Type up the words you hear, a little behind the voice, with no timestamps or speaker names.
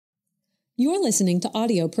You're listening to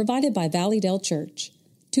audio provided by Valleydale Church.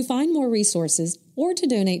 To find more resources or to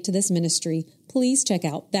donate to this ministry, please check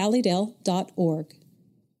out valleydale.org.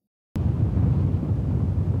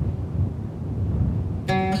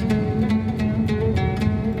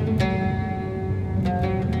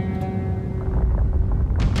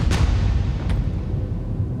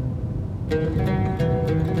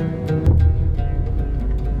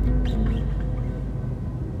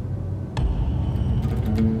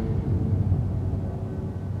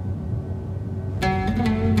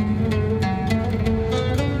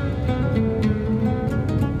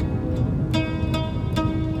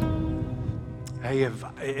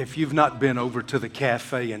 If you've not been over to the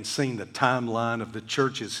cafe and seen the timeline of the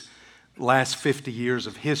church's last 50 years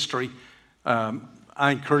of history,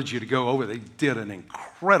 I encourage you to go over. They did an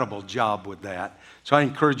incredible job with that. So I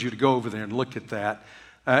encourage you to go over there and look at that.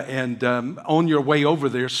 On your way over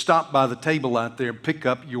there, stop by the table out there and pick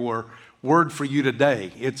up your word for you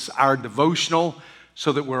today. It's our devotional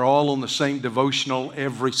so that we're all on the same devotional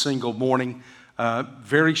every single morning.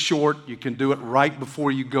 Very short. You can do it right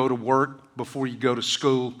before you go to work, before you go to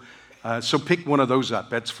school. So pick one of those up.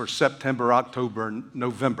 That's for September, October, and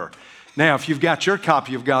November. Now, if you've got your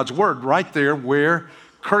copy of God's Word right there where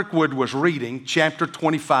Kirkwood was reading, chapter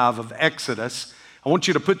 25 of Exodus, I want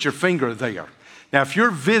you to put your finger there. Now, if you're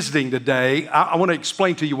visiting today, I want to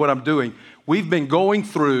explain to you what I'm doing. We've been going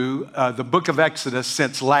through the book of Exodus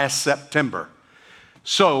since last September.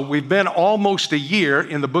 So we've been almost a year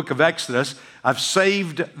in the book of Exodus. I've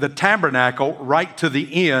saved the tabernacle right to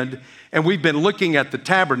the end, and we've been looking at the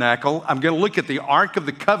tabernacle. I'm going to look at the ARK of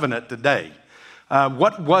the Covenant today.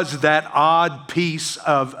 What was that odd piece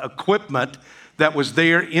of equipment that was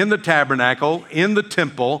there in the tabernacle, in the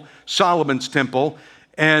temple, Solomon's temple?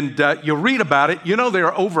 And you read about it. You know, there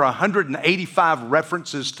are over 185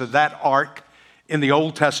 references to that ark in the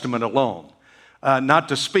Old Testament alone. Not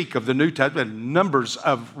to speak of the New Testament, numbers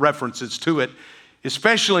of references to it,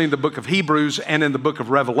 especially in the book of Hebrews and in the book of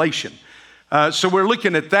Revelation. So we're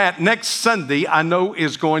looking at that. Next Sunday, I know,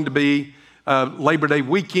 is going to be Labor Day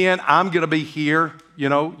weekend. I'm going to be here. You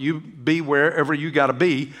know, you be wherever you got to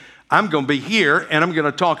be. I'm going to be here, and I'm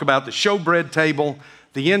going to talk about the showbread table,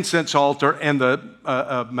 the incense altar, and the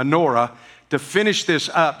menorah to finish this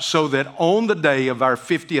up so that on the day of our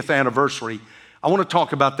 50th anniversary, I want to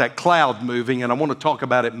talk about that cloud moving, and I want to talk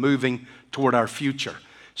about it moving toward our future.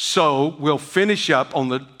 So we'll finish up on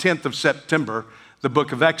the 10th of September, the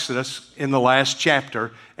book of Exodus in the last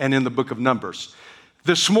chapter and in the book of Numbers.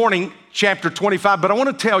 This morning, chapter 25, but I want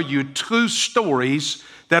to tell you two stories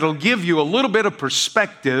that'll give you a little bit of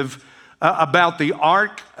perspective about the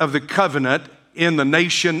Ark of the Covenant in the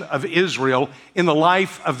nation of Israel, in the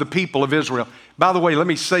life of the people of Israel. By the way, let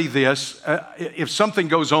me say this. If something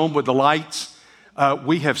goes on with the lights,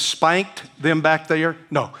 we have spanked them back there.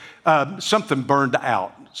 No, something burned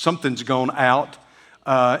out. Something's gone out,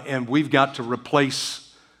 and we've got to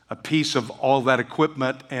replace a piece of all that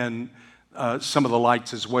equipment and some of the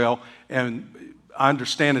lights as well. And I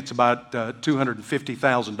understand it's about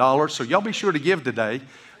 $250,000, so y'all be sure to give today.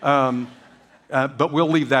 But we'll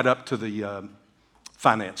leave that up to the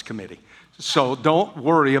finance committee. So don't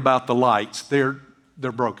worry about the lights. They're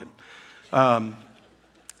broken.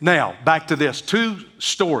 Now, back to this. Two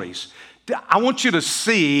stories. I want you to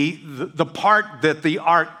see the part that the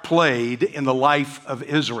ark played in the life of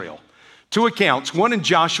Israel. Two accounts, one in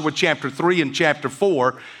Joshua chapter 3 and chapter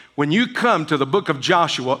 4. When you come to the book of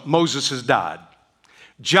Joshua, Moses has died.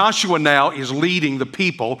 Joshua now is leading the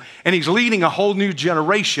people, and he's leading a whole new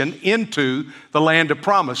generation into the land of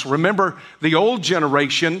promise. Remember, the old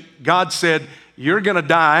generation, God said, you're going to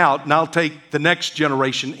die out, and I'll take the next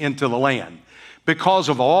generation into the land. Because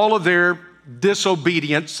of all of their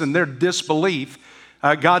disobedience and their disbelief,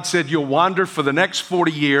 God said, you'll wander for the next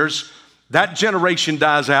 40 years. That generation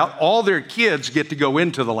dies out. All their kids get to go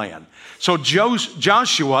into the land. So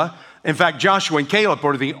Joshua, in fact, Joshua and Caleb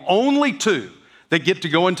are the only two that get to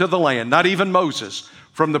go into the land, not even Moses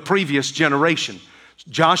from the previous generation.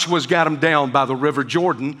 Joshua's got them down by the river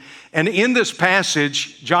Jordan. And in this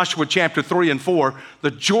passage, Joshua chapter 3 and 4,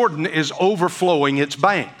 the Jordan is overflowing its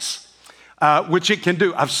banks, which it can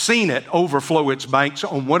do. I've seen it overflow its banks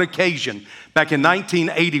on one occasion. Back in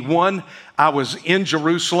 1981, I was in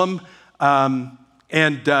Jerusalem, at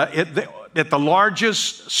the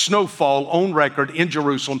largest snowfall on record in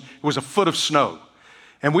Jerusalem, it was a foot of snow.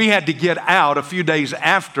 And we had to get out a few days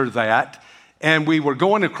after that, and we were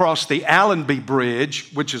going across the Allenby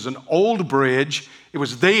Bridge, which is an old bridge. It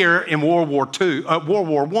was there in World War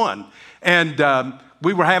I. And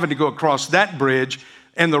we were having to go across that bridge,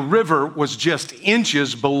 and the river was just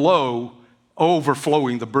inches below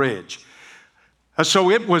overflowing the bridge.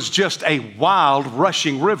 So it was just a wild,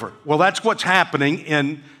 rushing river. Well, that's what's happening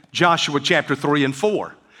in Joshua chapter 3 and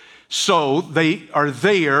 4. So they are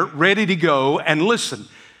there, ready to go. And listen,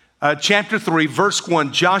 chapter 3, verse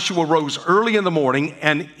 1, Joshua rose early in the morning,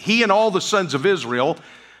 and he and all the sons of Israel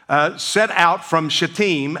set out from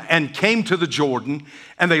Shittim and came to the Jordan,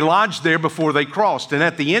 and they lodged there before they crossed. And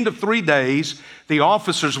at the end of 3 days, the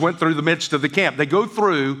officers went through the midst of the camp. They go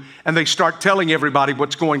through and they start telling everybody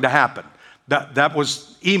what's going to happen. That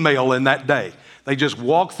was email in that day. They just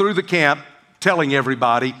walk through the camp telling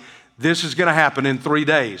everybody this is going to happen in 3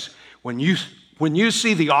 days. When you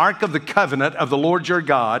see the Ark of the Covenant of the Lord your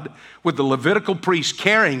God with the Levitical priest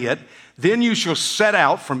carrying it, then you shall set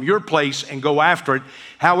out from your place and go after it.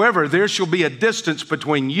 However, there shall be a distance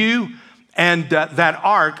between you and that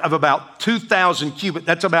ark of about 2,000 cubits.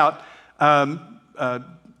 That's about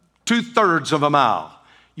 2/3 of a mile.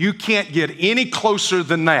 You can't get any closer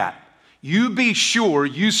than that. You be sure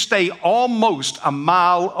you stay almost a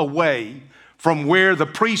mile away from where the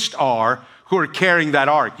priests are who are carrying that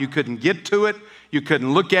ark. You couldn't get to it. You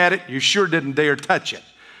couldn't look at it. You sure didn't dare touch it.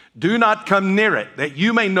 Do not come near it, that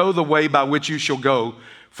you may know the way by which you shall go,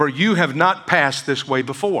 for you have not passed this way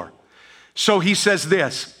before. So he says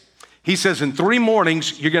this. He says, in 3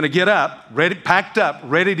 mornings, you're going to get up, packed up,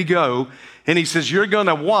 ready to go. And he says, you're going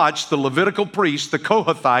to watch the Levitical priests, the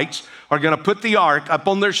Kohathites, are going to put the ark up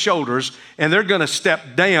on their shoulders, and they're going to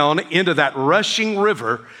step down into that rushing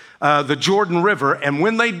river, the Jordan River. And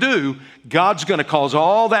when they do, God's going to cause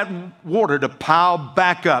all that water to pile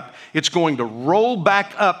back up. It's going to roll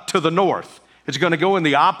back up to the north. It's going to go in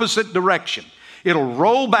the opposite direction. It'll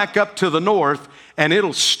roll back up to the north, and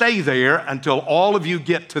it'll stay there until all of you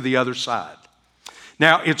get to the other side.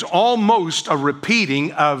 Now, it's almost a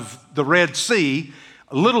repeating of the Red Sea,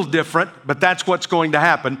 a little different, but that's what's going to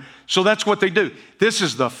happen. So that's what they do. This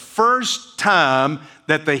is the first time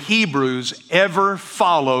that the Hebrews ever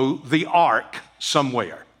follow the ark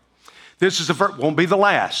somewhere. This is the first, won't be the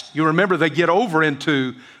last. You remember they get over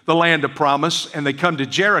into the land of promise and they come to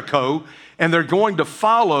Jericho, and they're going to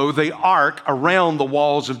follow the ark around the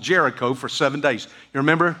walls of Jericho for 7 days. You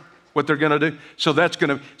remember what they're going to do? So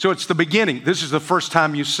it's the beginning. This is the first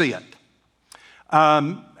time you see it.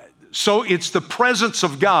 So it's the presence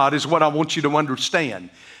of God is what I want you to understand.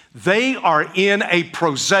 They are in a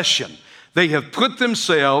procession. They have put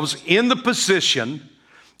themselves in the position,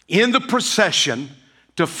 in the procession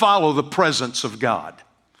to follow the presence of God.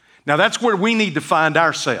 Now that's where we need to find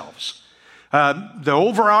ourselves. The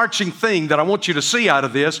overarching thing that I want you to see out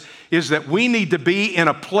of this is that we need to be in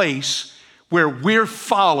a place where we're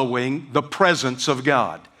following the presence of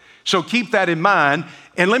God. So keep that in mind.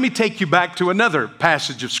 And let me take you back to another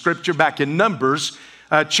passage of Scripture back in Numbers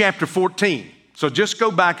chapter 14. So just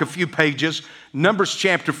go back a few pages, Numbers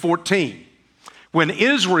chapter 14. When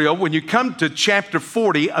you come to chapter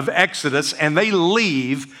 40 of Exodus and they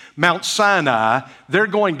leave Mount Sinai, they're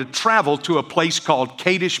going to travel to a place called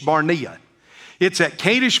Kadesh Barnea. It's at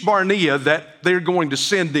Kadesh Barnea that they're going to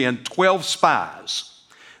send in 12 spies.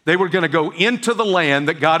 They were going to go into the land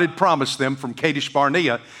that God had promised them from Kadesh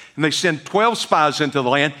Barnea, and they send 12 spies into the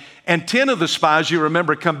land, and 10 of the spies, you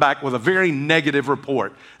remember, come back with a very negative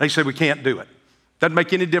report. They said, we can't do it. Doesn't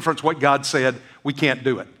make any difference what God said, we can't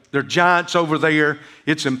do it. There are giants over there,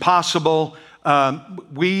 it's impossible.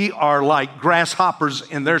 We are like grasshoppers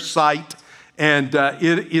in their sight, and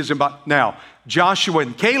it is impossible. Now, Joshua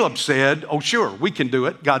and Caleb said, oh sure, we can do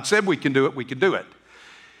it. God said we can do it, we can do it.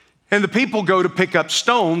 And the people go to pick up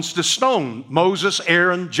stones to stone Moses,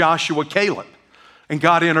 Aaron, Joshua, Caleb. And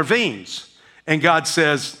God intervenes. And God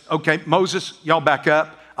says, okay, Moses, y'all back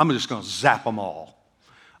up. I'm just going to zap them all.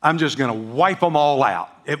 I'm just going to wipe them all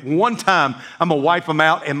out. At one time, I'm going to wipe them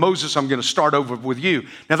out. And Moses, I'm going to start over with you.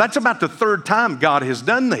 Now, that's about the 3rd time God has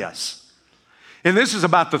done this. And this is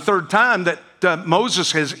about the 3rd time that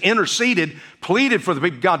Moses has interceded, pleaded for the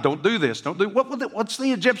people. God, don't do this. Don't do. What's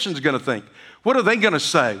the Egyptians going to think? What are they going to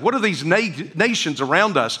say? What are these nations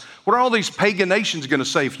around us? What are all these pagan nations going to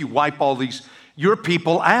say if you wipe all your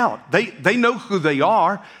people out? They know who they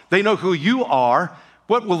are. They know who you are.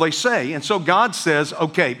 What will they say? And so God says,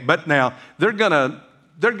 okay, but now they're going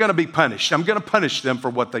to be punished. I'm going to punish them for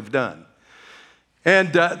what they've done.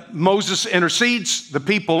 And Moses intercedes. The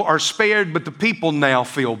people are spared, but the people now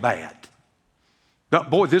feel bad. Now,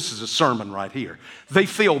 boy, this is a sermon right here. They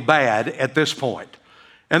feel bad at this point.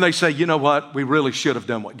 And they say, you know what? We really should have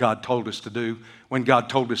done what God told us to do when God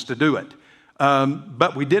told us to do it.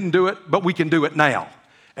 But we didn't do it, but we can do it now.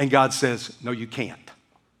 And God says, no, you can't.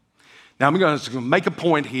 Now, I'm going to make a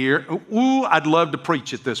point here. Ooh, I'd love to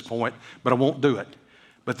preach at this point, but I won't do it.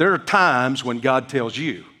 But there are times when God tells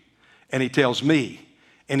you, and he tells me,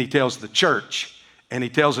 and he tells the church, and he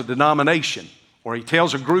tells a denomination, or he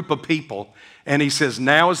tells a group of people, and he says,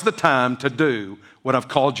 now is the time to do what I've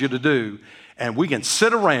called you to do. And we can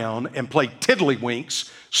sit around and play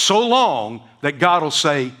tiddlywinks so long that God will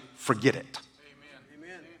say, forget it.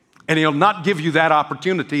 Amen. And he'll not give you that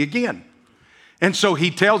opportunity again. And so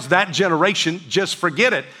he tells that generation, just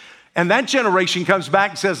forget it. And that generation comes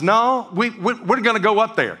back and says, no, we're going to go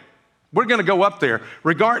up there. We're going to go up there.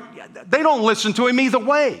 They don't listen to him either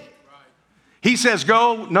way. He says,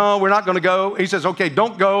 go. No, we're not going to go. He says, okay,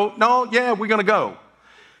 don't go. No, yeah, we're going to go.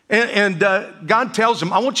 And God tells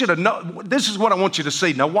him, I want you to know, this is what I want you to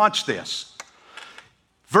see. Now watch this.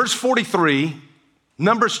 Verse 43,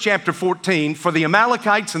 Numbers chapter 14, for the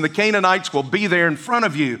Amalekites and the Canaanites will be there in front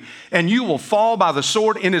of you, and you will fall by the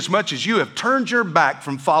sword inasmuch as you have turned your back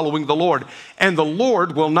from following the Lord, and the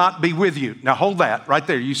Lord will not be with you. Now hold that right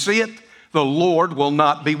there. You see it? The Lord will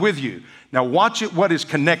not be with you. Now watch it, what is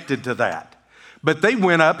connected to that. But they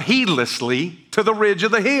went up heedlessly to the ridge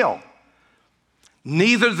of the hill.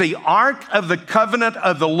 Neither the ark of the covenant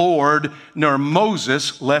of the Lord nor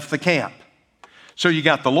Moses left the camp. So you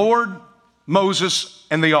got the Lord, Moses,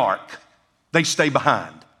 and the ark. They stay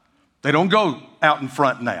behind. They don't go out in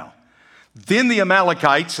front now. Then the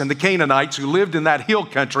Amalekites and the Canaanites who lived in that hill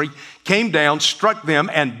country came down, struck them,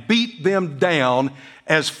 and beat them down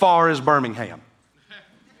as far as Birmingham.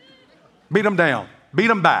 Beat them down, beat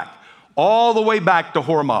them back, all the way back to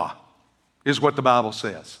Hormah, is what the Bible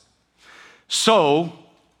says. So,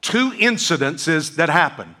 two incidences that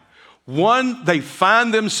happen. One, they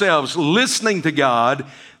find themselves listening to God.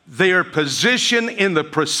 Their position in the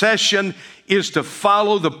procession is to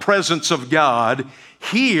follow the presence of God.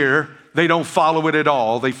 Here, they don't follow it at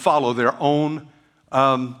all. They follow their own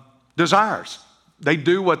desires. They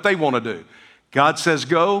do what they want to do. God says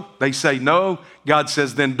go, they say no. God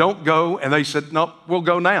says then don't go, and they said no, we'll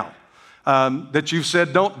go now. That you've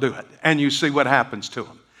said don't do it, and you see what happens to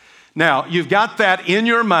them. Now, you've got that in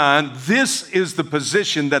your mind. This is the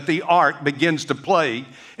position that the ark begins to play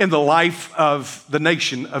in the life of the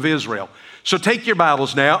nation of Israel. So take your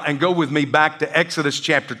Bibles now and go with me back to Exodus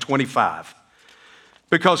chapter 25.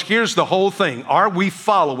 Because here's the whole thing. Are we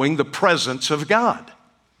following the presence of God?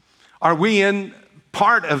 Are we in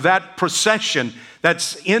part of that procession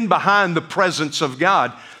that's in behind the presence of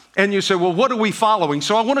God? And you say, well, what are we following?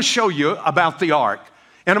 So I want to show you about the ark.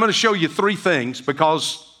 And I'm going to show you three things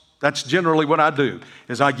because that's generally what I do,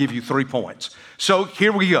 is I give you 3 points. So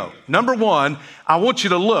here we go. Number one, I want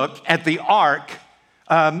you to look at the ark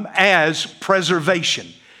as preservation.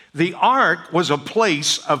 The ark was a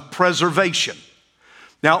place of preservation.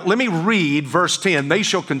 Now, let me read verse 10. They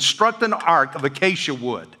shall construct an ark of acacia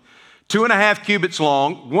wood, 2.5 cubits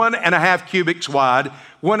long, 1.5 cubits wide,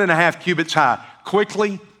 1.5 cubits high.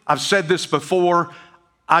 Quickly, I've said this before,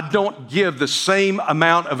 I don't give the same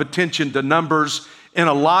amount of attention to numbers in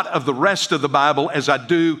a lot of the rest of the Bible as I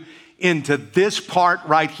do into this part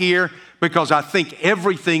right here, because I think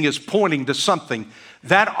everything is pointing to something.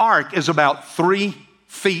 That ark is about 3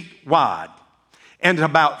 feet wide and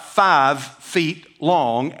about 5 feet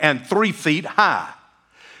long and 3 feet high.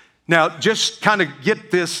 Now, just kind of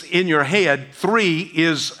get this in your head. 3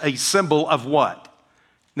 is a symbol of what?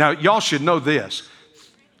 Now, y'all should know this.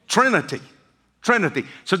 Trinity.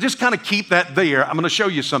 So just kind of keep that there. I'm going to show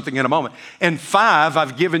you something in a moment. And 5,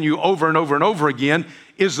 I've given you over and over and over again,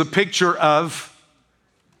 is the picture of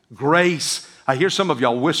grace. I hear some of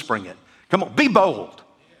y'all whispering it. Come on, be bold.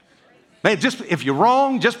 Man, just if you're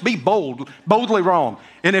wrong, just be boldly wrong.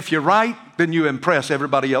 And if you're right, then you impress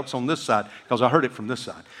everybody else on this side, because I heard it from this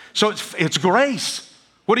side. So it's grace.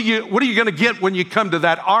 What are you going to get when you come to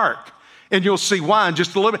that ark? And you'll see why in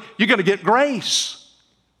just a little bit. You're going to get grace.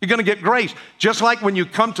 You're going to get grace. Just like when you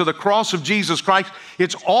come to the cross of Jesus Christ,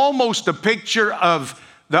 it's almost a picture of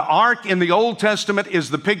the ark in the Old Testament is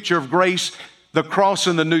the picture of grace. The cross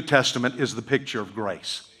in the New Testament is the picture of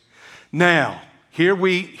grace. Now, here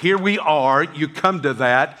we are. You come to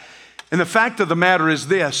that. And the fact of the matter is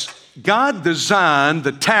this. God designed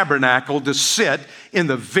the tabernacle to sit in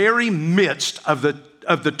the very midst of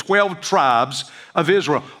the 12 tribes of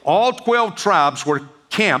Israel. All 12 tribes were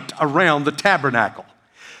camped around the tabernacle.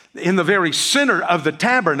 In the very center of the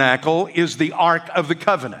tabernacle is the Ark of the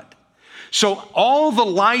Covenant. So all the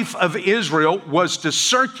life of Israel was to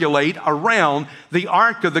circulate around the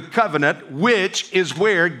Ark of the Covenant, which is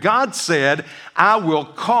where God said, I will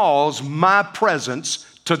cause my presence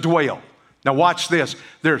to dwell. Now watch this.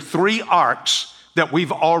 There are 3 arks that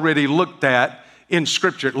we've already looked at in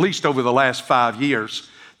Scripture, at least over the last 5 years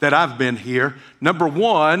that I've been here. Number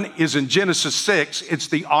 1 is in Genesis 6. It's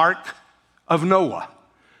the Ark of Noah.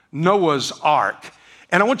 Noah's ark.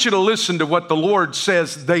 And I want you to listen to what the Lord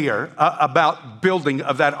says there about building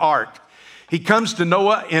of that ark. He comes to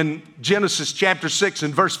Noah in Genesis chapter 6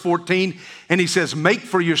 and verse 14, and he says, make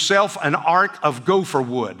for yourself an ark of gopher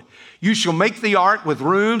wood. You shall make the ark with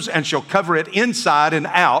rooms and shall cover it inside and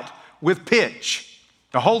out with pitch.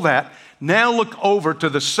 Now hold that. Now look over to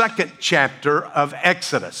the second chapter of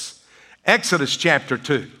Exodus, Exodus chapter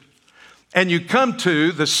 2. And you come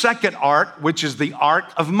to the second ark, which is the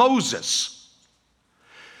ark of Moses.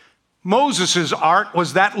 Moses' ark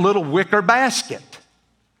was that little wicker basket.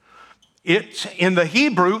 In the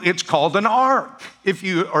Hebrew, it's called an ark.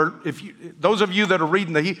 Those of you that are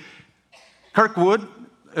reading the Kirkwood,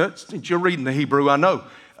 you're reading the Hebrew, I know.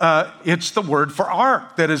 It's the word for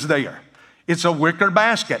ark that is there. It's a wicker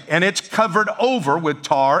basket, and it's covered over with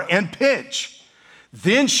tar and pitch.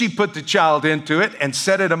 Then she put the child into it and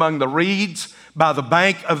set it among the reeds by the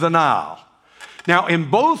bank of the Nile. Now, in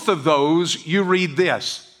both of those, you read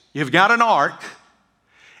this. You've got an ark,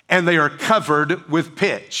 and they are covered with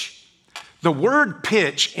pitch. The word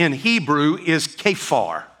pitch in Hebrew is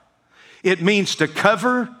kephar. It means to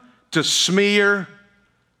cover, to smear,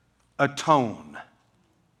 atone.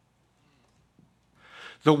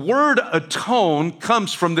 The word atone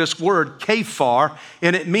comes from this word kephar,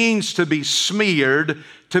 and it means to be smeared,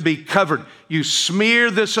 to be covered. You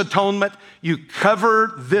smear this atonement, you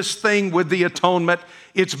cover this thing with the atonement.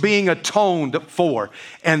 It's being atoned for.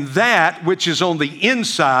 And that which is on the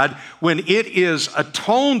inside, when it is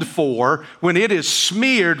atoned for, when it is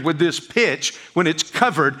smeared with this pitch, when it's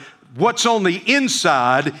covered, what's on the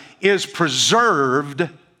inside is preserved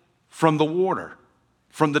from the water,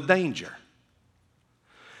 from the danger.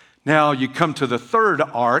 Now you come to the third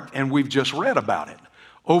ark, and we've just read about it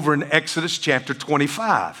over in Exodus chapter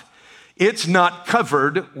 25. It's not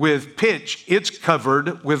covered with pitch, it's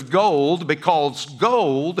covered with gold, because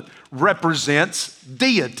gold represents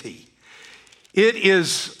deity. It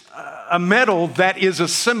is a metal that is a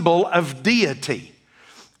symbol of deity.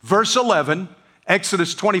 Verse 11,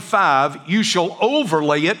 Exodus 25, you shall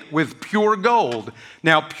overlay it with pure gold.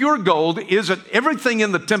 Now, pure gold isn't, everything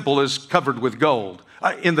in the temple is covered with gold.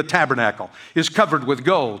 In the tabernacle is covered with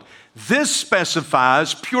gold. This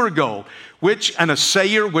specifies pure gold, which an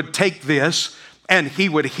assayer would take this and he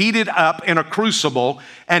would heat it up in a crucible,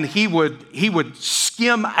 and he would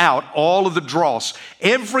skim out all of the dross.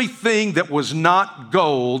 Everything that was not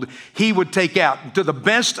gold, he would take out. To the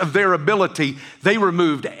best of their ability, they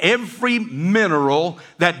removed every mineral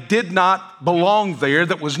that did not belong there,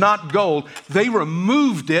 that was not gold. They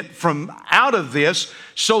removed it from out of this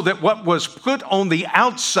so that what was put on the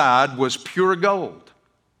outside was pure gold.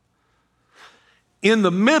 In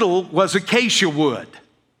the middle was acacia wood.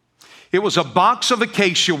 It was a box of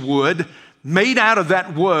acacia wood made out of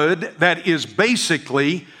that wood that is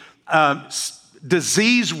basically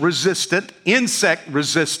disease resistant, insect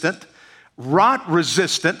resistant, rot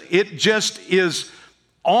resistant. It just is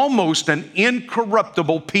almost an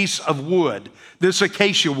incorruptible piece of wood, this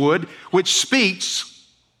acacia wood, which speaks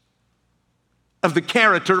of the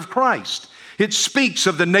character of Christ. It speaks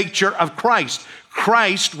of the nature of Christ.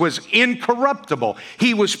 Christ was incorruptible.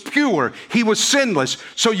 He was pure. He was sinless.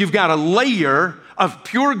 So you've got a layer of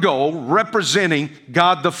pure gold representing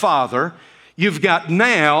God the Father. You've got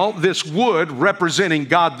now this wood representing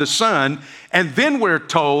God the Son. And then we're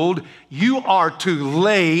told you are to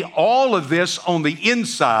lay all of this on the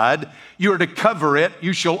inside. You're to cover it.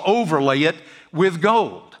 You shall overlay it with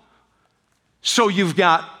gold. So you've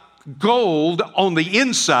got gold on the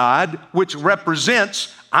inside, which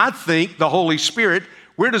represents, I think, the Holy Spirit.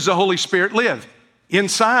 Where does the Holy Spirit live?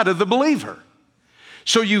 Inside of the believer.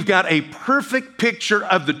 So you've got a perfect picture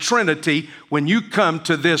of the Trinity when you come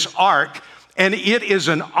to this ark, and it is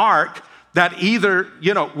an ark that either,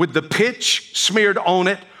 with the pitch smeared on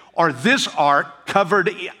it, or this ark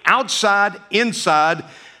covered outside, inside,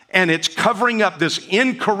 and it's covering up this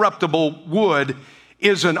incorruptible wood,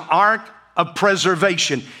 is an ark of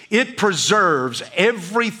preservation. It preserves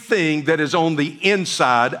everything that is on the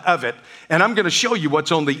inside of it. And I'm going to show you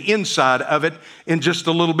what's on the inside of it in just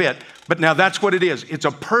a little bit. But now that's what it is. It's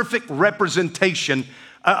a perfect representation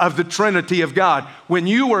of the Trinity of God. When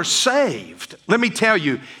you are saved, let me tell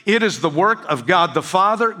you, it is the work of God the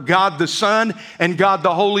Father, God the Son, and God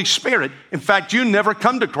the Holy Spirit. In fact, you never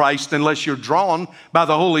come to Christ unless you're drawn by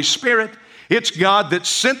the Holy Spirit. It's God that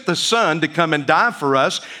sent the Son to come and die for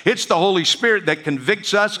us. It's the Holy Spirit that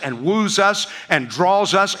convicts us and woos us and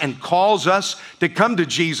draws us and calls us to come to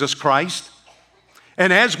Jesus Christ.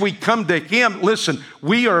 And as we come to Him, listen,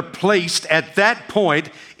 we are placed at that point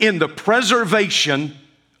in the preservation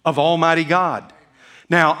of Almighty God.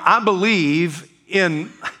 Now, I believe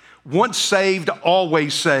in Once saved,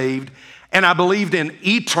 always saved. And I believed in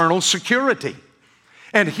eternal security.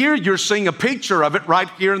 And here you're seeing a picture of it right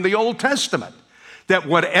here in the Old Testament, that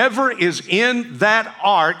whatever is in that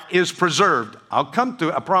ark is preserved. I'll come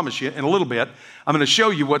to, I promise you, in a little bit, I'm going to show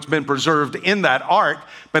you what's been preserved in that ark.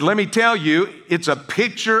 But let me tell you, it's a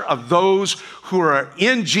picture of those who are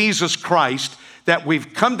in Jesus Christ, that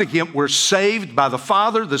we've come to Him. We're saved by the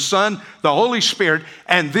Father, the Son, the Holy Spirit,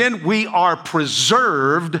 and then we are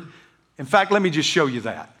preserved. In fact, let me just show you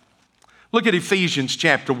that. Look at Ephesians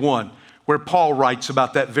chapter 1, where Paul writes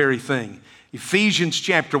about that very thing. Ephesians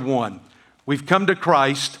chapter 1. We've come to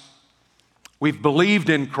Christ. We've believed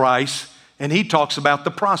in Christ. And he talks about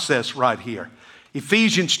the process right here.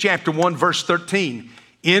 Ephesians chapter 1, verse 13.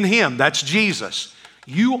 In Him, that's Jesus,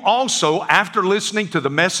 you also, after listening to the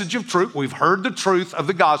message of truth, we've heard the truth of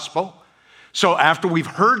the gospel. So after we've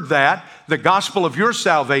heard that, the gospel of your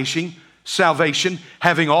salvation,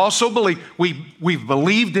 having also believed, we've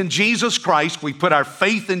believed in Jesus Christ. We put our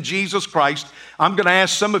faith in Jesus Christ. I'm going to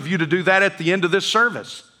ask some of you to do that at the end of this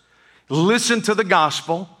service. Listen to the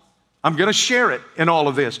gospel. I'm going to share it in all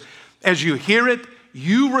of this. As you hear it,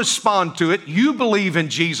 you respond to it. You believe in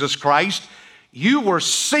Jesus Christ. You were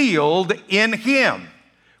sealed in Him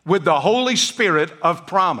with the Holy Spirit of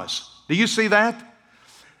promise. Do you see that?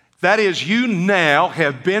 That is, you now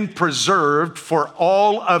have been preserved for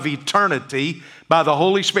all of eternity by the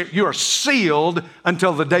Holy Spirit. You are sealed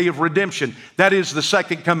until the day of redemption. That is the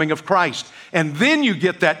second coming of Christ. And then you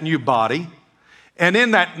get that new body. And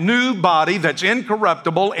in that new body that's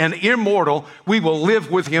incorruptible and immortal, we will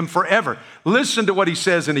live with Him forever. Listen to what he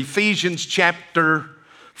says in Ephesians chapter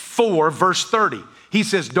 4, verse 30. He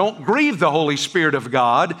says, don't grieve the Holy Spirit of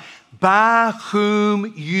God, by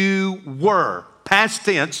whom you were, past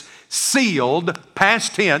tense, sealed,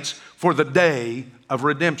 past tense, for the day of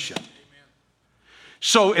redemption. Amen.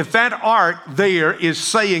 So if that ark there is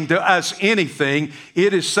saying to us anything,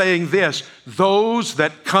 it is saying this: those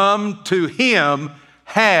that come to Him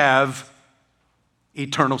have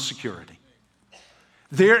eternal security.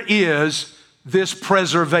 There is this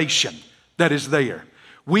preservation that is there.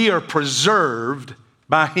 We are preserved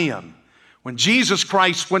by Him. When Jesus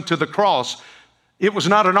Christ went to the cross, it was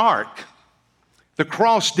not an ark. The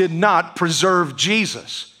cross did not preserve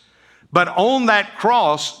Jesus. But on that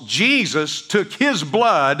cross, Jesus took His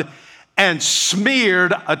blood and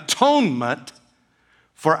smeared atonement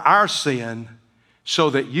for our sin so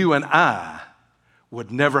that you and I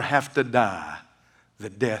would never have to die the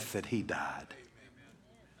death that He died.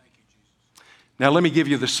 Now let me give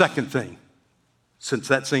you the second thing, since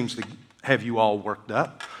that seems to have you all worked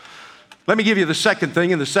up. Let me give you the second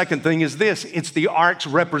thing, and the second thing is this. It's the ark's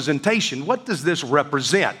representation. What does this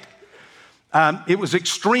represent? It was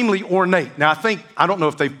extremely ornate. Now, I don't know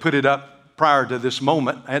if they've put it up prior to this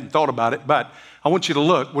moment. I hadn't thought about it, but I want you to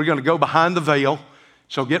look. We're going to go behind the veil,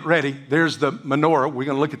 so get ready. There's the menorah. We're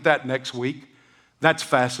going to look at that next week. That's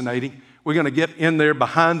fascinating. We're going to get in there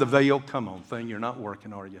behind the veil. Come on, thing, you're not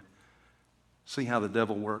working, are you? See how the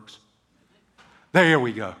devil works? There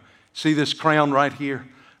we go. See this crown right here?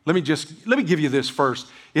 Let me give you this first.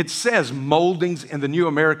 It says moldings in the New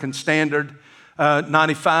American Standard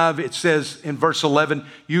 95. It says in verse 11,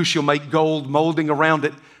 you shall make gold molding around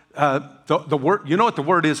it. The word, you know what the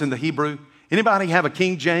word is in the Hebrew? Anybody have a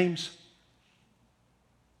King James?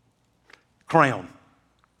 Crown.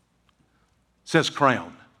 It says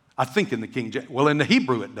crown. I think in the King James. Well, in the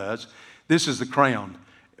Hebrew it does. This is the crown.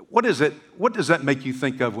 What is it? What does that make you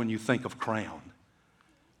think of when you think of crown?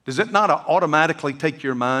 Does it not automatically take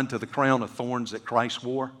your mind to the crown of thorns that Christ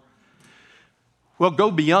wore? Well, go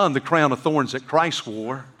beyond the crown of thorns that Christ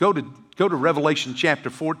wore. Go to Revelation chapter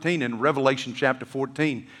 14. In Revelation chapter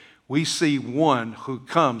 14, we see one who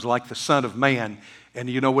comes like the Son of Man. And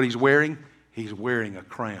you know what he's wearing? He's wearing a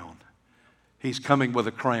crown. He's coming with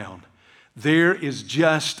a crown. There is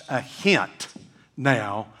just a hint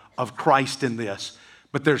now of Christ in this.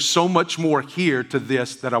 But there's so much more here to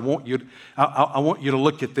this that I want you to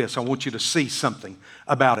look at this. I want you to see something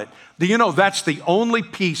about it. Do you know that's the only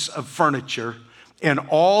piece of furniture in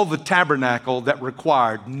all the tabernacle that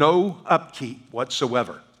required no upkeep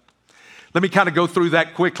whatsoever? Let me kind of go through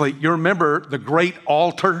that quickly. You remember the great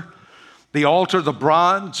altar, the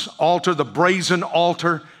bronze altar, the brazen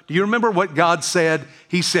altar. Do you remember what God said?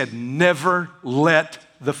 He said, never let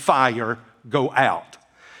the fire go out.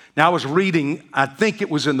 Now, I was reading, I think it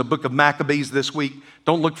was in the book of Maccabees this week.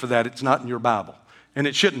 Don't look for that. It's not in your Bible. And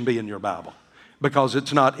it shouldn't be in your Bible because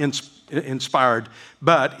it's not inspired.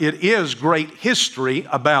 But it is great history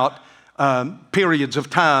about periods of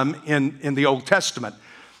time in the Old Testament.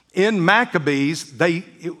 In Maccabees,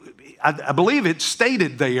 I believe it's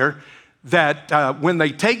stated there that when they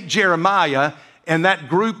take Jeremiah and that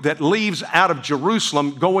group that leaves out of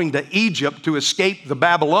Jerusalem going to Egypt to escape the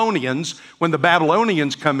Babylonians, when the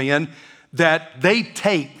Babylonians come in, that they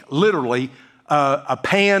take literally a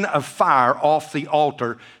pan of fire off the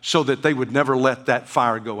altar so that they would never let that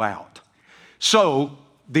fire go out. So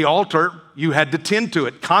the altar, you had to tend to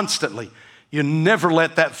it constantly. You never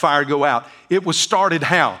let that fire go out. It was started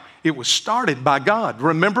how? It was started by God.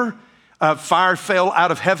 Remember, fire fell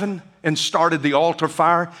out of heaven and started the altar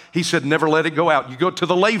fire. He said, never let it go out. You go to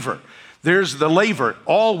the laver. There's the laver.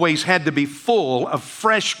 Always had to be full of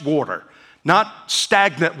fresh water, not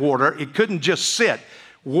stagnant water. It couldn't just sit.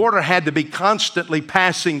 Water had to be constantly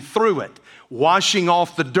passing through it, washing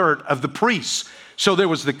off the dirt of the priests. So there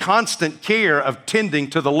was the constant care of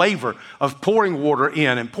tending to the laver, of pouring water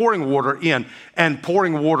in and pouring water in and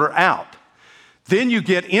pouring water out. Then you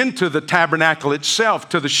get into the tabernacle itself,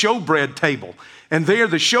 to the showbread table. And there,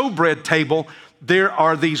 the showbread table, there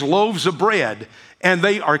are these loaves of bread. And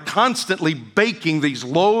they are constantly baking these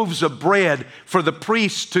loaves of bread for the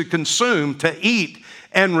priests to consume, to eat,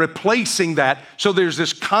 and replacing that. So there's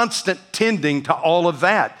this constant tending to all of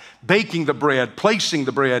that. Baking the bread, placing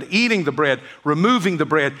the bread, eating the bread, removing the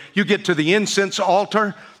bread. You get to the incense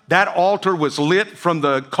altar. That altar was lit from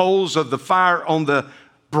the coals of the fire on the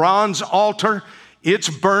bronze altar. It's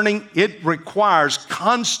burning. It requires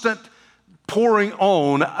constant pouring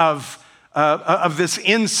on of this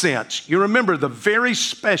incense. You remember the very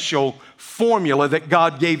special formula that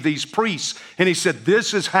God gave these priests. And he said,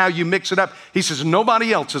 this is how you mix it up. He says,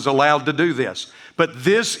 nobody else is allowed to do this. But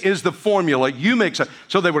this is the formula. You mix it.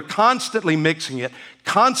 So they were constantly mixing it,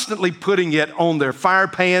 constantly putting it on their fire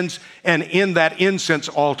pans and in that incense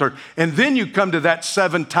altar. And then you come to that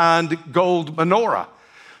 7-tined gold menorah.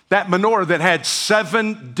 That menorah that had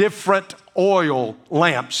 7 different oil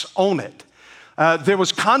lamps on it. There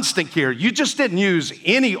was constant care. You just didn't use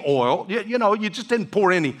any oil. You just didn't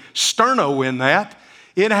pour any sterno in that.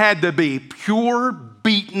 It had to be pure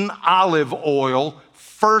beaten olive oil,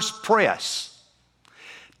 first press.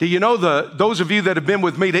 Do you know those of you that have been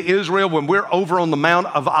with me to Israel, when we're over on the Mount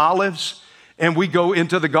of Olives and we go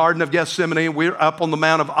into the Garden of Gethsemane and we're up on the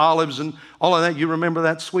Mount of Olives and all of that, you remember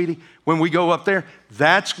that, sweetie? When we go up there,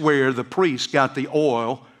 that's where the priests got the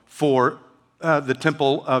oil for the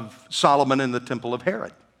temple of Solomon and the temple of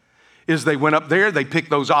Herod. Is they went up there, they picked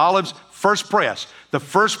those olives, first press. The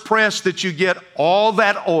first press that you get, all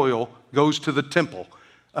that oil goes to the temple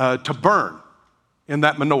to burn in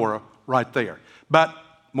that menorah right there. But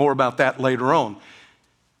more about that later on.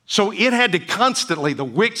 So it had to constantly, the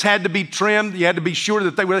wicks had to be trimmed. You had to be sure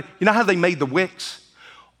that they were, you know how they made the wicks?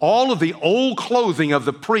 All of the old clothing of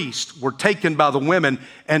the priests were taken by the women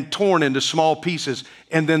and torn into small pieces,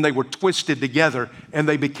 and then they were twisted together, and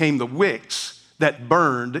they became the wicks that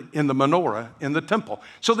burned in the menorah in the temple.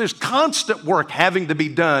 So there's constant work having to be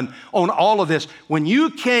done on all of this. When you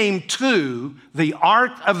came to the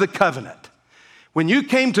Ark of the Covenant, when you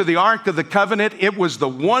came to the Ark of the Covenant, it was the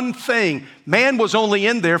one thing. Man was only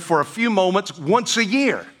in there for a few moments once a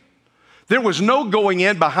year. There was no going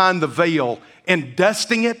in behind the veil and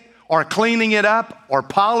dusting it or cleaning it up or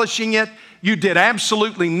polishing it. You did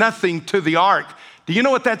absolutely nothing to the ark. Do you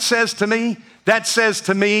know what that says to me? That says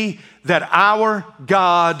to me that our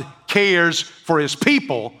God cares for his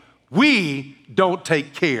people. We don't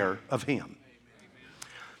take care of him.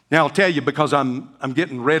 Now I'll tell you, because I'm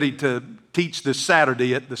getting ready to teach this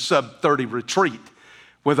Saturday at the Sub-30 retreat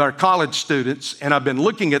with our college students, and I've been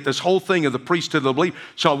looking at this whole thing of the priesthood of the believer.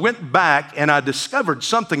 So I went back and I discovered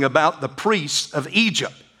something about the priests of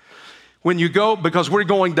Egypt. When you go, because we're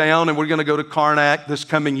going down and we're going to go to Karnak this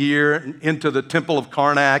coming year, into the temple of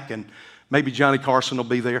Karnak, and maybe Johnny Carson will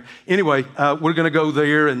be there. Anyway, we're going to go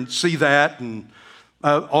there and see that, and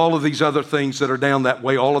all of these other things that are down that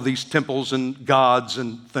way, all of these temples and gods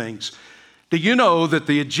and things. Do you know that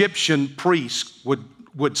the Egyptian priests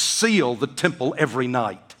would seal the temple every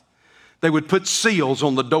night? They would put seals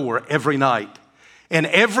on the door every night. And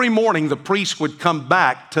every morning the priests would come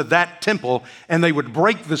back to that temple and they would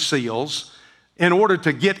break the seals in order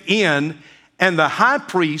to get in. And the high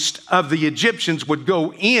priest of the Egyptians would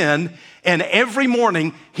go in, and every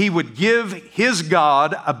morning he would give his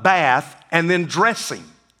God a bath and then dress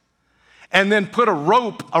him. And then put a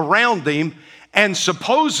rope around him and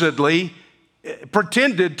supposedly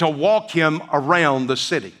pretended to walk him around the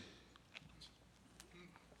city.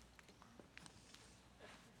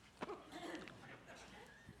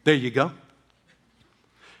 There you go.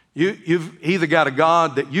 You've either got a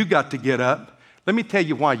God that you got to get up. Let me tell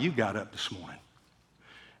you why you got up this morning.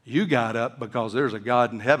 You got up because there's a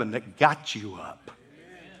God in heaven that got you up.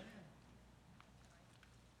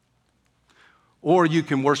 or you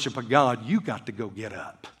can worship a God you got to go get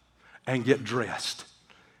up and get dressed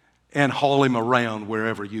and haul him around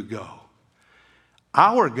wherever you go.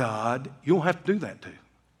 Our God, you don't have to do that to.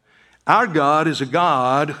 Our God is a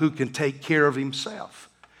God who can take care of himself.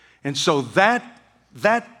 And so that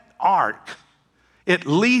ark, at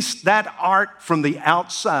least that ark from the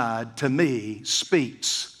outside, to me,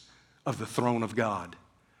 speaks of the throne of God.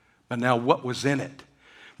 But now what was in it?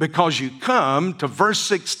 Because you come to verse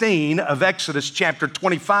 16 of Exodus chapter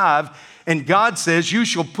 25, and God says, you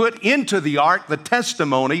shall put into the ark the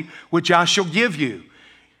testimony which I shall give you.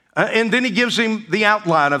 And then he gives him the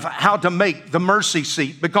outline of how to make the mercy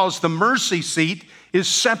seat, because the mercy seat is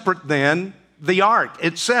separate than the ark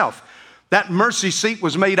itself. That mercy seat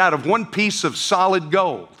was made out of one piece of solid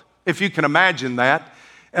gold, if you can imagine that.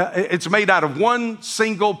 It's made out of one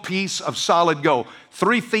single piece of solid gold,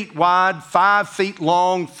 3 feet wide, 5 feet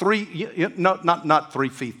long, not 3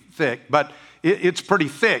 feet thick, but it's pretty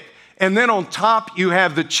thick. And then on top you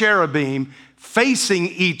have the cherubim facing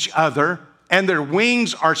each other, and their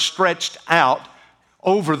wings are stretched out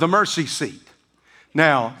over the mercy seat.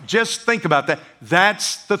 Now, just think about that.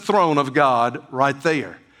 That's the throne of God right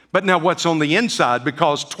there. But now what's on the inside?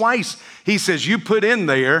 Because twice he says, you put in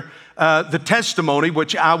there the testimony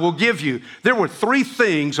which I will give you. There were 3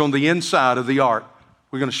 things on the inside of the ark.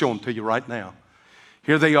 We're going to show them to you right now.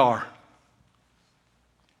 Here they are.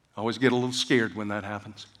 I always get a little scared when that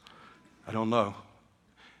happens. I don't know.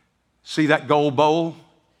 See that gold bowl?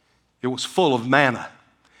 It was full of manna.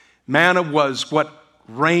 Manna was what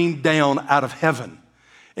rained down out of heaven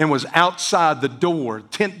and was outside the door,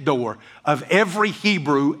 tent door of every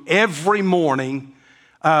Hebrew every morning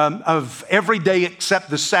of every day except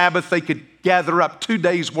the Sabbath. They could gather up 2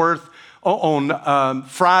 days worth on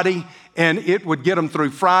Friday, and it would get them through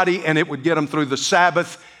Friday, and it would get them through the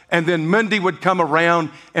Sabbath. And then Monday would come around,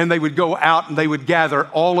 and they would go out and they would gather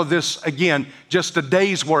all of this again, just a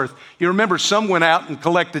day's worth. You remember some went out and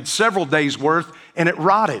collected several days' worth, and it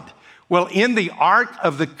rotted. Well, in the Ark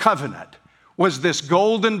of the Covenant was this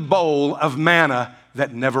golden bowl of manna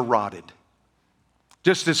that never rotted.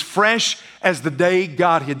 Just as fresh as the day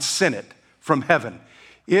God had sent it from heaven.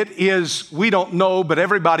 It is, we don't know, but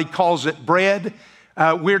everybody calls it bread.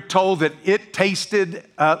 We're told that it tasted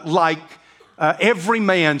like every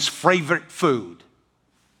man's favorite food,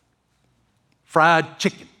 fried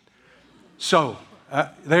chicken. So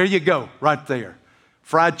there you go, right there.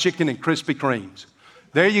 Fried chicken and Krispy Kremes.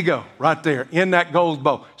 There you go, right there in that gold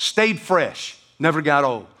bowl. Stayed fresh, never got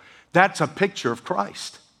old. That's a picture of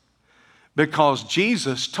Christ. Because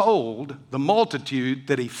Jesus told the multitude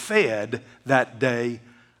that he fed that day,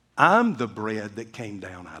 I'm the bread that came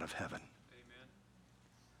down out of heaven. Amen.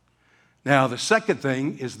 Now, the second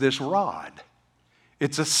thing is this rod.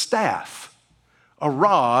 It's a staff, a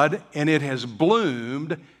rod, and it has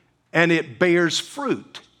bloomed and it bears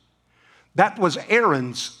fruit. That was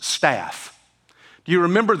Aaron's staff. Do you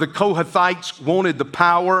remember the Kohathites wanted the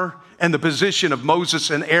power and the position of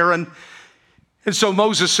Moses and Aaron? And so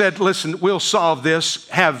Moses said, listen, we'll solve this.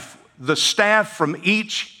 Have the staff from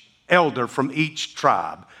each elder from each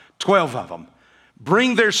tribe, 12 of them,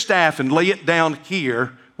 bring their staff and lay it down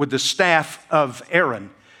here with the staff of Aaron.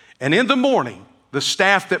 And in the morning, the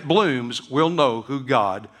staff that blooms will know who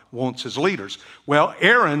God wants as leaders. Well,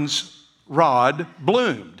 Aaron's rod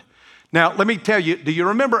bloomed. Now, let me tell you, do you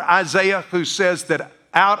remember Isaiah who says that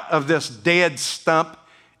out of this dead stump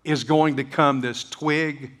is going to come this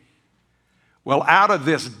twig? Well, out of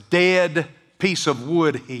this dead piece of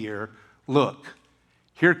wood here, look,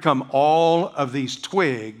 here come all of these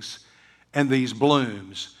twigs and these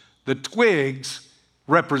blooms. The twigs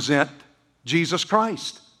represent Jesus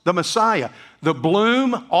Christ, the Messiah. The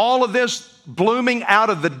bloom, all of this blooming out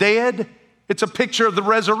of the dead, it's a picture of the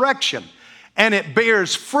resurrection. And it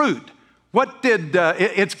bears fruit. What did,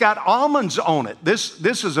 it's got almonds on it. This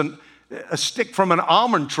is a stick from an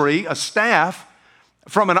almond tree, a staff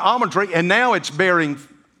from an almond tree, and now it's bearing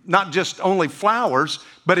not just only flowers,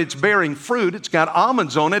 but it's bearing fruit. It's got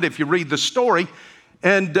almonds on it if you read the story.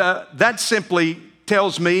 And that simply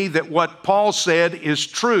tells me that what Paul said is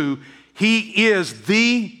true. He is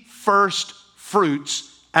the first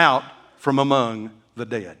fruits out from among the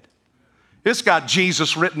dead. It's got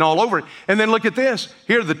Jesus written all over it. And then look at this.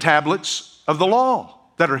 Here are the tablets of the law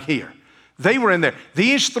that are here. They were in there.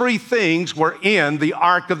 These 3 things were in the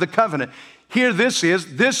Ark of the Covenant. Here this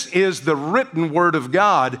is the written word of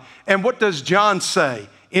God. And what does John say?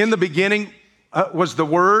 In the beginning was the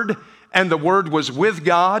Word, and the Word was with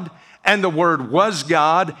God, and the Word was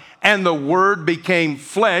God, and the Word became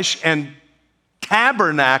flesh and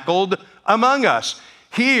tabernacled among us.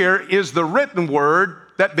 Here is the written word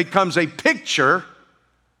that becomes a picture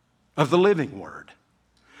of the living Word.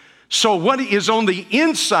 So what is on the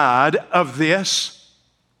inside of this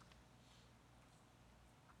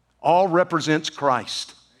all represents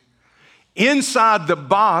Christ. Inside the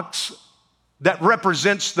box that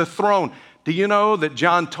represents the throne. Do you know that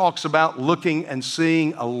John talks about looking and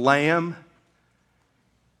seeing a lamb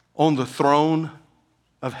on the throne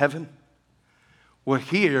of heaven? Well,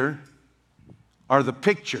 here are the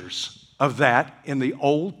pictures of that in the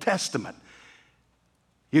Old Testament.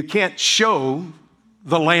 You can't show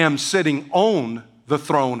the lamb sitting on the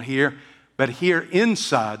throne here, but here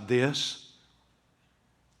inside this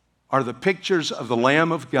are the pictures of the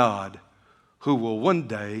Lamb of God who will one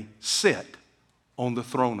day sit on the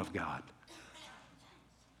throne of God.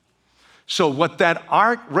 So what that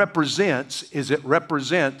ark represents is it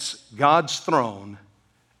represents God's throne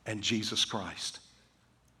and Jesus Christ.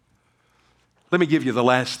 Let me give you the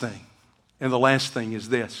last thing. And the last thing is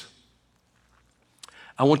this.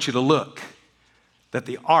 I want you to look that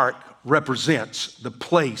the ark represents the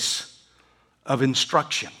place of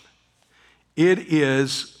instruction. It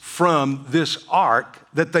is from this ark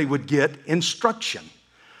that they would get instruction.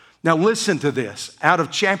 Now listen to this. Out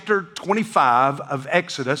of chapter 25 of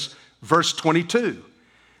Exodus, verse 22.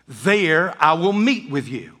 There I will meet with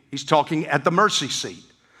you. He's talking at the mercy seat.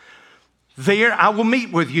 There I will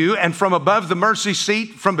meet with you, and from above the mercy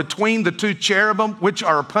seat, from between the two cherubim which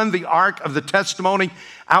are upon the ark of the testimony,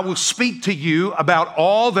 I will speak to you about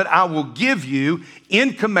all that I will give you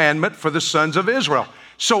in commandment for the sons of Israel.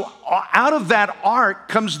 So out of that ark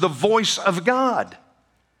comes the voice of God.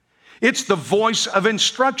 It's the voice of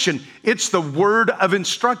instruction. It's the word of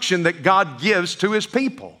instruction that God gives to his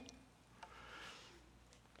people.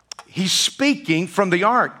 He's speaking from the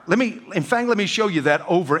ark. Let me show you that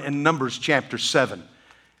over in Numbers chapter 7.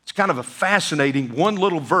 It's kind of a fascinating one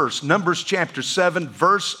little verse. Numbers chapter 7,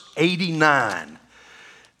 verse 89.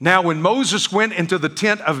 Now, when Moses went into the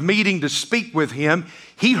tent of meeting to speak with him,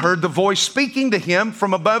 he heard the voice speaking to him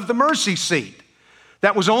from above the mercy seat.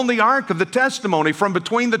 That was on the ark of the testimony from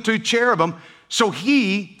between the two cherubim. So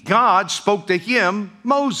God spoke to him,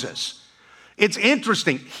 Moses. It's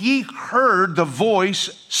interesting. He heard the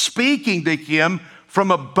voice speaking to him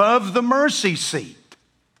from above the mercy seat.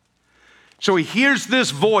 So he hears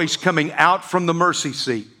this voice coming out from the mercy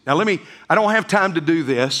seat. Now I don't have time to do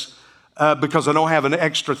this because I don't have an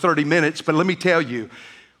extra 30 minutes, but let me tell you,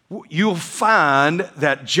 you'll find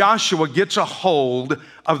that Joshua gets a hold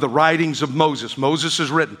of the writings of Moses. Moses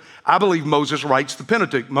is written. I believe Moses writes the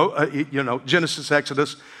Pentateuch, Genesis,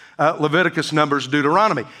 Exodus, Leviticus, Numbers,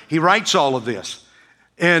 Deuteronomy. He writes all of this.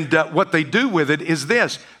 And what they do with it is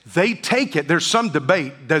this. They take it. There's some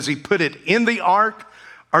debate. Does he put it in the ark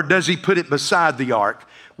or does he put it beside the ark?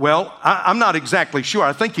 Well, I'm not exactly sure.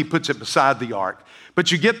 I think he puts it beside the ark.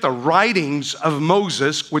 But you get the writings of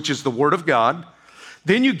Moses, which is the word of God.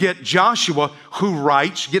 Then you get Joshua who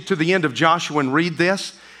writes. Get to the end of Joshua and read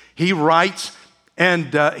this. He writes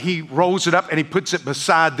and he rolls it up and he puts it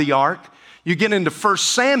beside the ark. You get into 1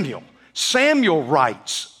 Samuel. Samuel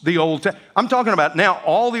writes the Old Testament. I'm talking about now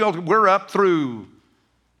all the Old, we're up through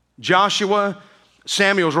Joshua.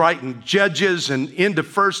 Samuel's writing Judges and into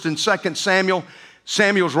 1 and 2 Samuel.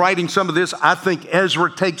 Samuel's writing some of this. I think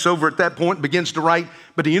Ezra takes over at that point and begins to write.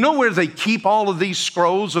 But do you know where they keep all of these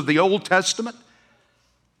scrolls of the Old Testament?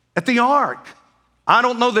 At the ark. I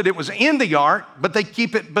don't know that it was in the ark, but they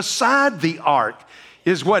keep it beside the ark,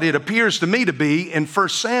 is what it appears to me to be in 1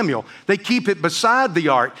 Samuel. They keep it beside the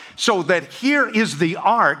ark so that here is the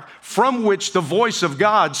ark from which the voice of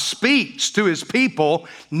God speaks to his people.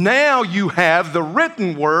 Now you have the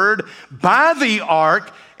written word by the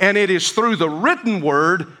ark, and it is through the written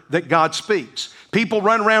word that God speaks. People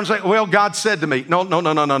run around and say, well, God said to me. No.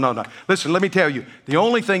 Listen, let me tell you, the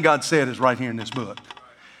only thing God said is right here in this book.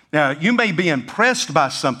 Now, you may be impressed by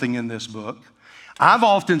something in this book. I've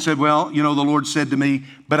often said, well, the Lord said to me,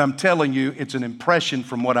 but I'm telling you, it's an impression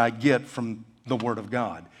from what I get from the Word of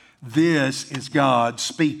God. This is God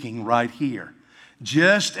speaking right here,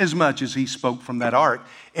 just as much as he spoke from that ark.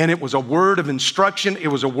 And it was a word of instruction. It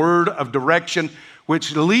was a word of direction,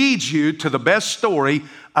 which leads you to the best story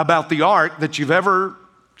about the ark that you've ever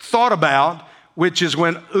thought about, which is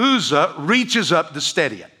when Uzzah reaches up to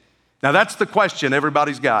steady it. Now, that's the question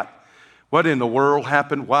everybody's got. What in the world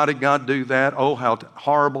happened? Why did God do that? Oh, how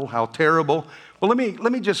horrible, how terrible. Well,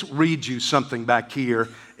 let me just read you something back here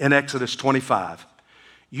in Exodus 25.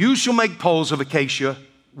 You shall make poles of acacia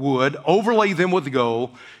wood, overlay them with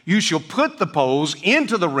gold. You shall put the poles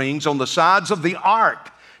into the rings on the sides of the ark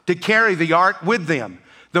to carry the ark with them.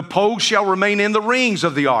 The poles shall remain in the rings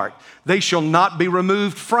of the ark. They shall not be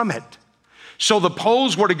removed from it. So the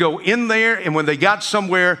poles were to go in there, and when they got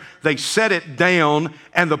somewhere, they set it down,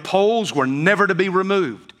 and the poles were never to be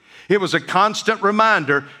removed. It was a constant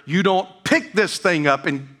reminder, you don't pick this thing up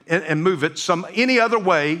and move it any other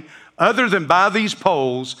way other than by these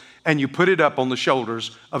poles, and you put it up on the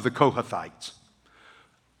shoulders of the Kohathites.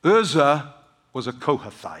 Uzzah was a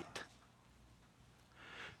Kohathite.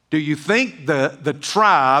 Do you think the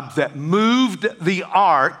tribe that moved the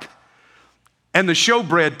ark and the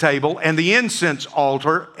showbread table and the incense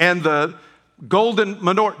altar and the golden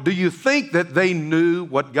menorah, do you think that they knew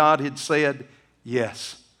what God had said?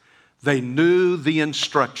 Yes. They knew the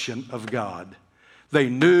instruction of God. They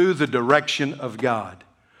knew the direction of God.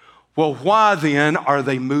 Well, why then are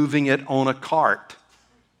they moving it on a cart?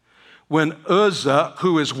 When Uzzah,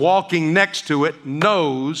 who is walking next to it,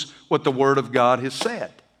 knows what the Word of God has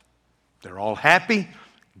said. They're all happy.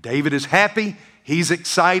 David is happy. He's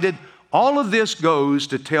excited. All of this goes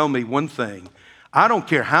to tell me one thing. I don't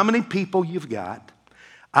care how many people you've got.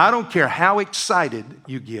 I don't care how excited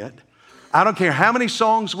you get. I don't care how many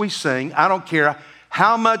songs we sing. I don't care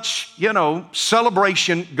how much,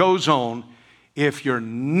 celebration goes on. If you're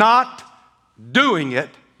not doing it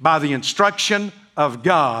by the instruction of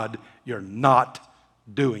God, you're not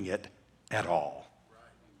doing it at all.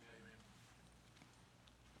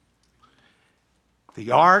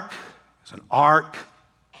 The ark is an ark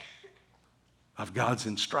of God's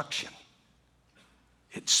instruction.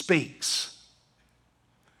 It speaks.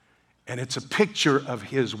 And it's a picture of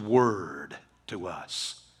His word to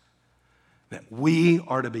us. That we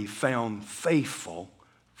are to be found faithful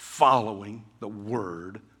following the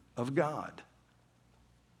word of God.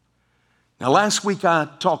 Now, last week I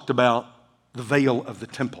talked about the veil of the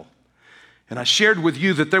temple. And I shared with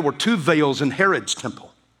you that there were 2 veils in Herod's temple.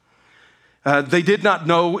 They did not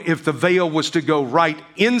know if the veil was to go right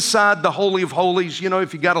inside the Holy of Holies.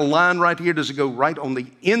 If you got a line right here, does it go right on the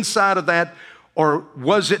inside of that? Or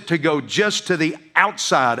was it to go just to the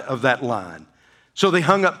outside of that line? So they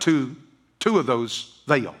hung up 2 of those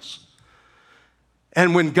veils.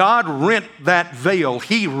 And when God rent that veil,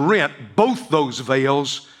 He rent both those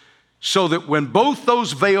veils so that when both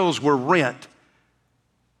those veils were rent,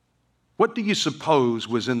 what do you suppose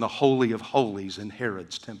was in the Holy of Holies in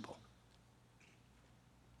Herod's temple?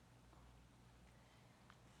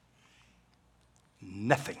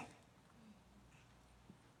 Nothing.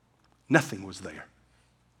 Nothing was there.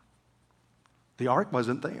 The ark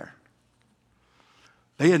wasn't there.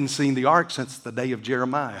 They hadn't seen the ark since the day of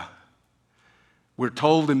Jeremiah. We're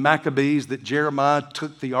told in Maccabees that Jeremiah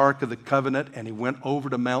took the Ark of the Covenant and he went over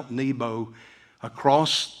to Mount Nebo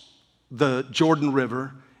across the Jordan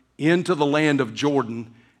River into the land of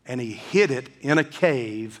Jordan, and he hid it in a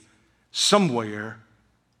cave somewhere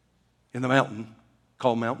in the mountain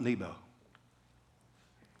called Mount Nebo.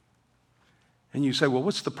 And you say, well,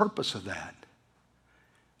 what's the purpose of that?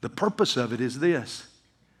 The purpose of it is this,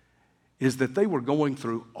 is that they were going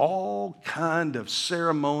through all kind of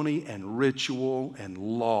ceremony and ritual and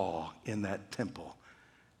law in that temple,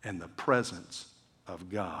 and the presence of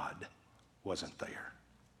God wasn't there.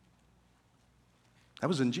 That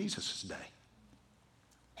was in Jesus' day.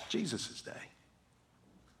 Jesus' day.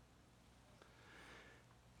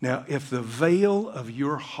 Now, if the veil of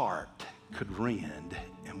your heart could rend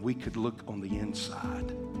and we could look on the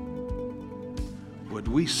inside, would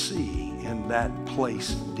we see in that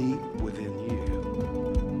place deep within you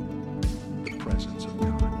the presence of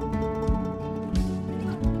God?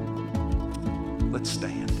 Let's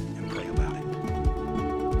stand and pray about it.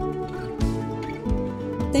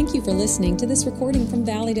 Thank you for listening to this recording from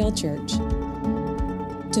Valleydale Church.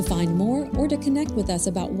 To find more or to connect with us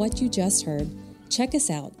about what you just heard, check us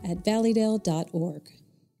out at valleydale.org.